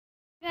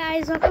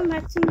guys, welcome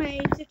back to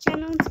my YouTube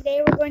channel.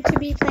 Today we're going to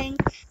be playing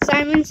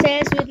Simon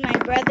Says with my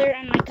brother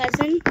and my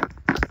cousin.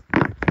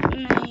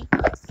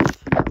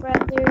 My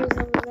brother is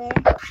over there.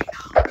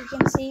 You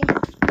can see.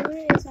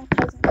 Where is my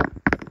cousin?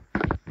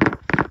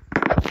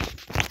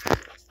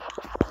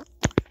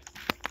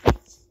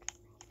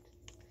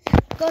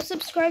 Go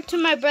subscribe to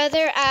my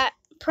brother at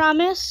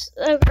Promise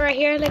right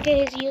here. Look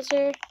at his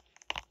user.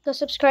 Go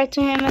subscribe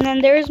to him, and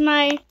then there's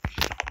my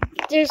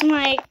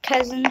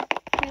cousin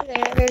right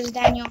there. There's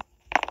Daniel.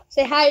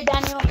 Say hi,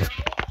 Daniel.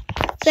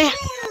 Say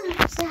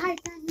hi,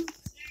 Daniel.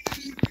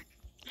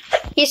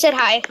 He said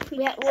hi.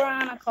 We're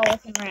on a call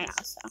with him right now,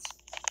 so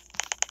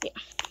yeah.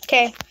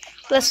 Okay,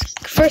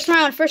 first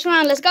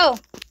round. Let's go.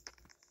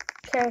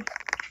 Okay.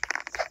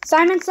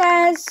 Simon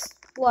Says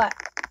what?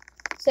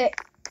 Sit.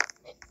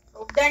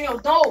 Oh, Daniel,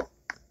 no.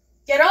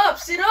 Get up.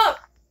 Sit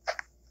up.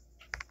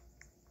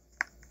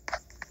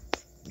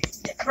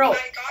 Bro,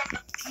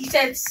 he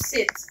said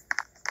sit.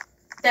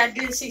 That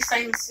didn't say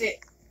Simon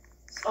sit.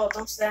 Oh,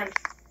 don't stand.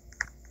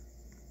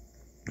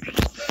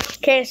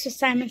 Okay, so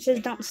Simon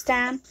says don't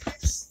stand.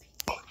 It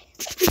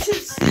said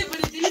sit, but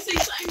it didn't say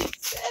Simon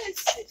says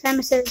sit.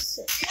 Simon says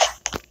sit.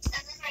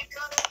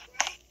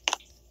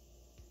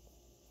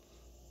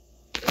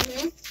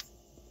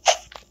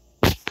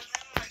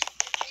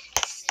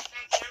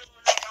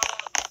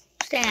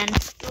 Stand.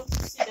 No,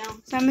 sit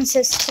down. Simon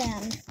says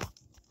stand.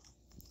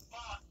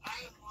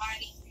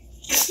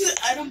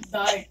 I don't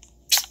die.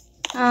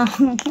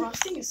 Oh, Bro, this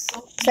thing is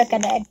so suck a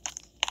dead.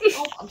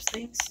 Oh, I'm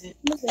staying sit.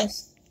 What's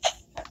this?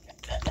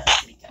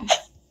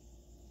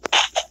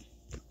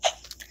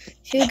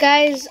 If you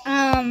guys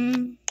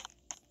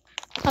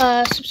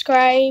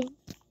subscribe,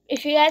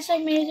 if you guys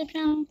like my YouTube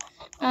channel,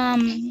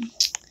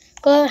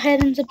 go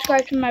ahead and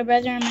subscribe to my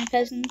brother and my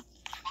cousin.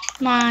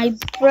 My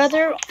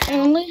brother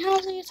only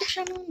has a YouTube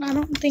channel. I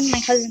don't think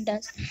my cousin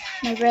does.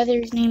 My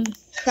brother's name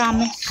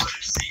Promise.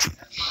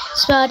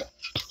 Spelled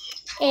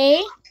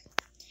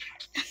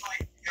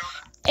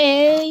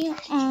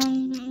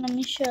let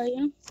me show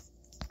you.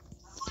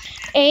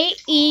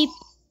 AEPRXMISE.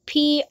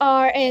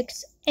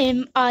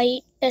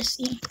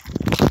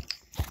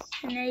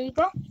 And there you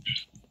go.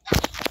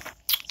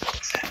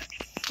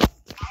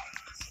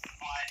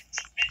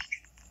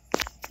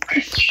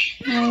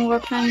 And we're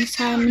playing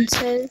Simon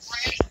Says.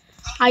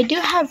 I do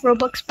have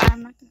Robux, but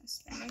I'm not gonna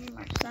spend any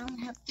more because I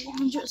only have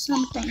 300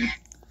 something.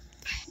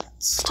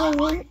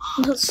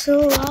 That's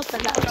still a lot,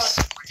 but that's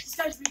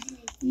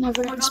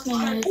never gonna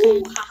spend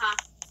anything.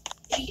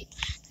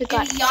 I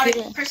got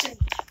Idiotic person.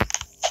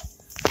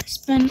 I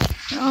spent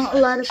a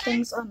lot of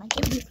things on my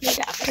game we played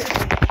after.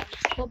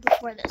 Well,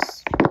 before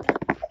this.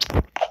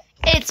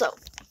 It's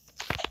okay.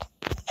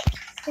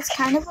 It's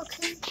kind of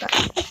okay, but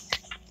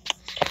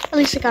at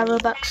least I got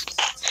Robux.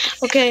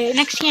 Okay,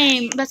 next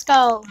game. Let's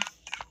go.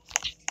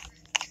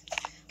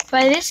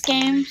 By this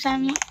game,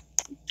 Simon.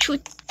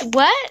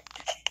 What?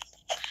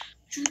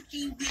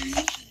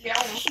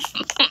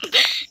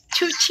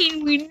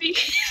 Chuchi Windy.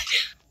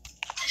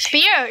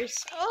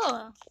 Spears.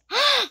 Oh.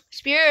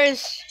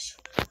 Spears.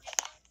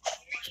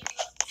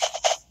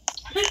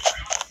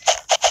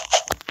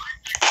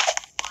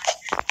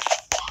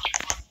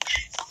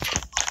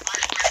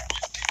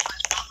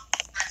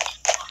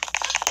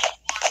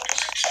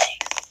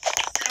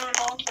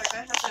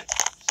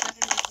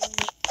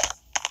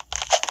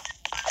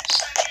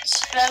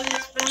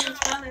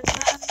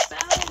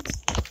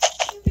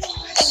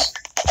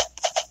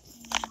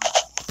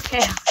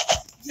 Okay.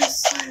 Yes,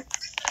 sir.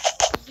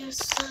 Yes,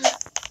 sir.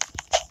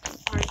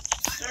 Alright,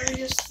 sir.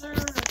 Yes, sir.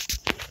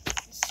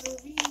 Yes, sir.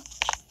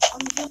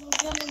 I'm yellow.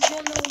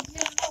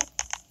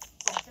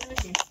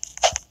 Okay.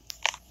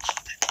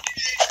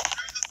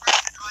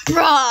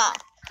 Bruh.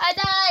 I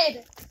died.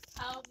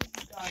 How did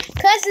you die?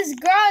 Cause this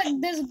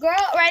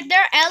girl right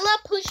there, Ella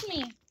pushed me.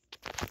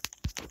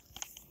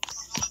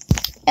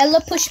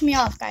 Ella pushed me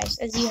off, guys,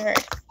 as you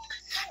heard.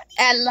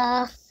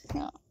 Ella.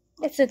 No,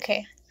 it's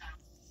okay.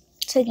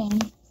 It's a game.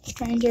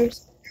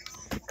 Strangers.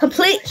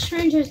 Complete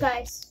strangers,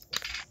 guys.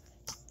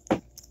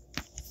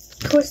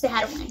 Of course they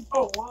had a win.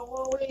 Oh,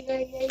 whoa, wait.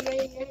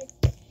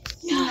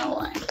 You know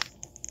what?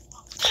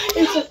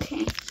 It's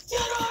okay.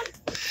 Get on.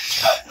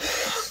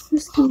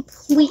 This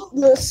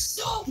completeless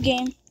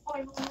game.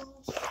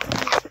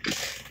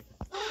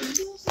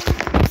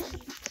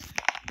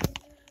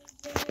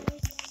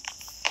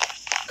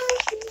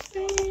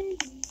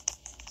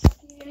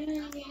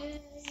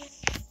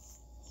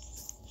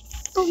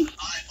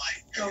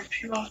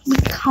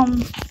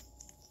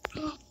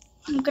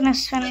 I'm gonna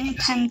spend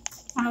 10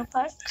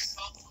 Robux.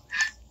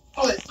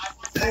 Oh,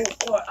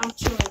 I'm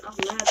chilling. I'm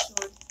mad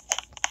chilling.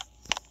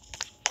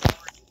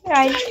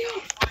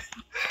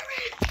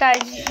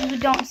 Guys, you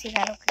don't see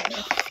that, okay?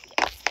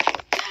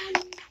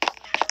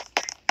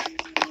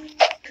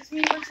 It's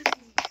me versus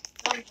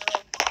you.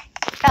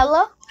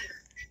 Ella?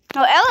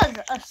 No,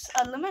 Ella's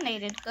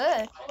eliminated.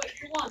 Good. Oh, wait,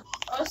 who won?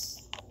 Us?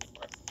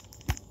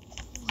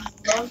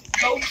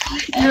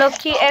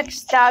 Loki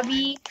X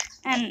Dabby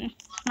and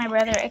my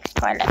brother X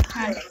Twilight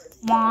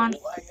won.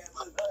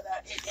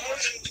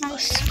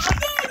 Nice.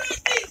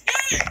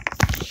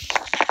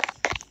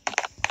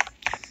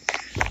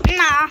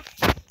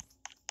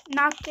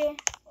 knocker.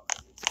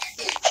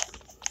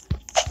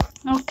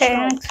 Okay,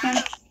 next one.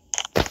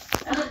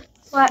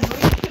 What? You know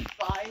you could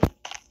buy.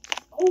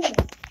 Oh,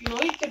 you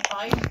know you could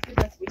buy. You could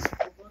like waste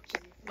Robux,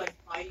 and you could like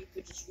buy. You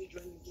could just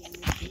rejoin the game.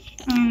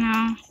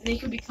 No. And then you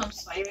could become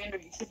Siren, or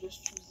you could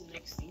just choose the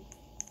next thing.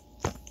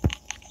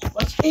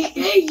 What's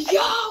hey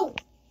yo?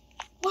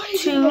 What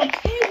is 2, it?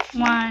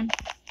 1.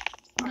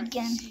 Alright,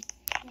 Begin.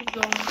 We're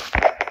going.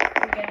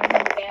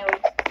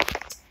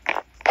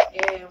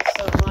 Yeah, what's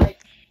up, Mike?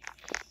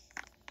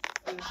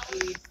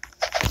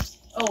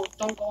 Oh,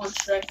 don't go on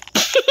Shrek.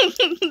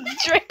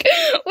 Shrek.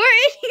 Where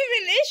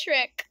even is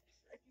Shrek?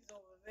 Shrek is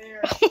over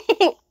there.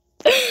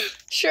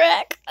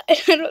 Shrek.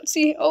 I don't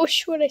see. Oh,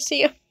 shoot, I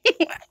see him.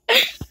 Shrek.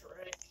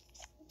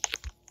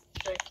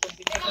 Shrek, the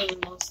beginning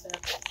monster.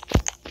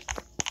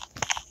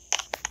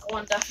 Go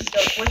on, Daffy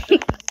Duck. Where's Daffy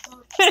Duck?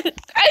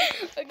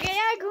 Okay,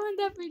 yeah, go on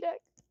Daffy Duck.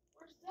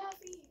 Where's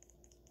Daffy?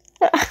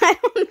 I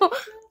don't know.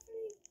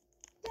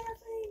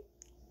 Daffy.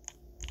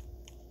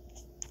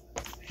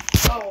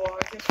 Oh, I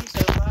guess we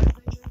survived.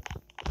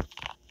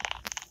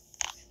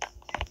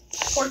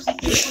 Porky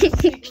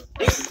Pig.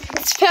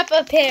 It's Peppa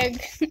Pig.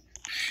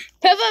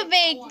 Peppa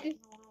Pig. No.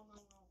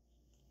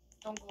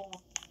 Don't go on.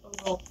 Don't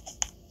go.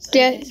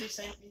 Yeah.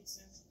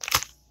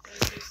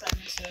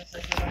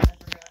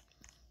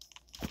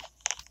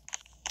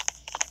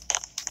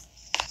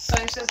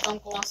 Simon says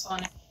don't go on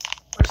Sonic.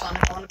 Or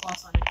Sonic, I want to go on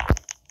Sonic.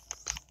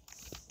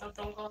 No,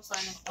 don't go on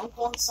Sonic. Don't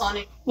go on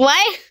Sonic.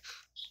 What?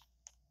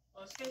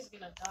 Oh, this guy's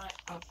gonna die.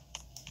 Oh.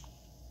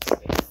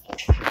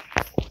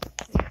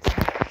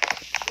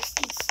 This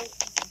thing's so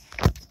easy.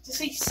 Just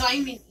say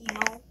Simon,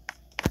 emo.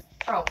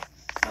 Bro,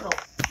 shut up.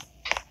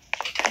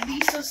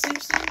 Lisa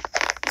Simpson?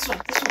 This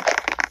one.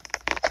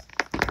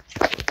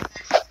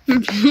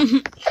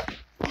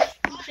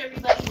 Push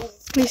everybody over.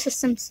 Lisa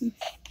Simpson.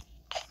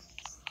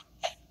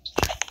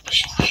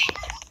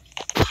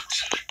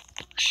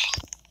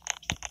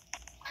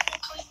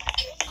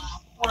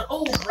 Or,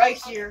 oh, right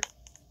here.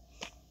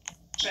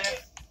 Okay.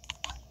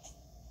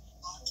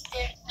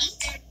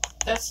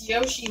 That's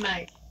Yoshi,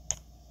 mate.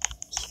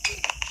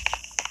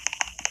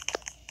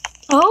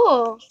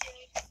 Oh.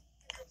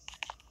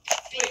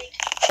 Wait.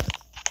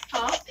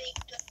 Huh?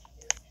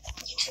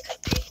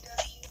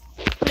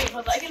 Wait,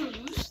 was I gonna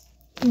lose?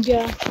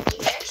 Yeah.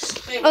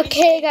 Wait, what did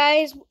you Okay,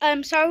 guys.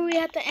 I'm sorry we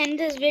have to end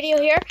this video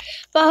here,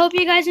 but I hope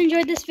you guys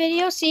enjoyed this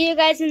video. See you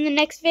guys in the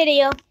next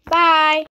video. Bye.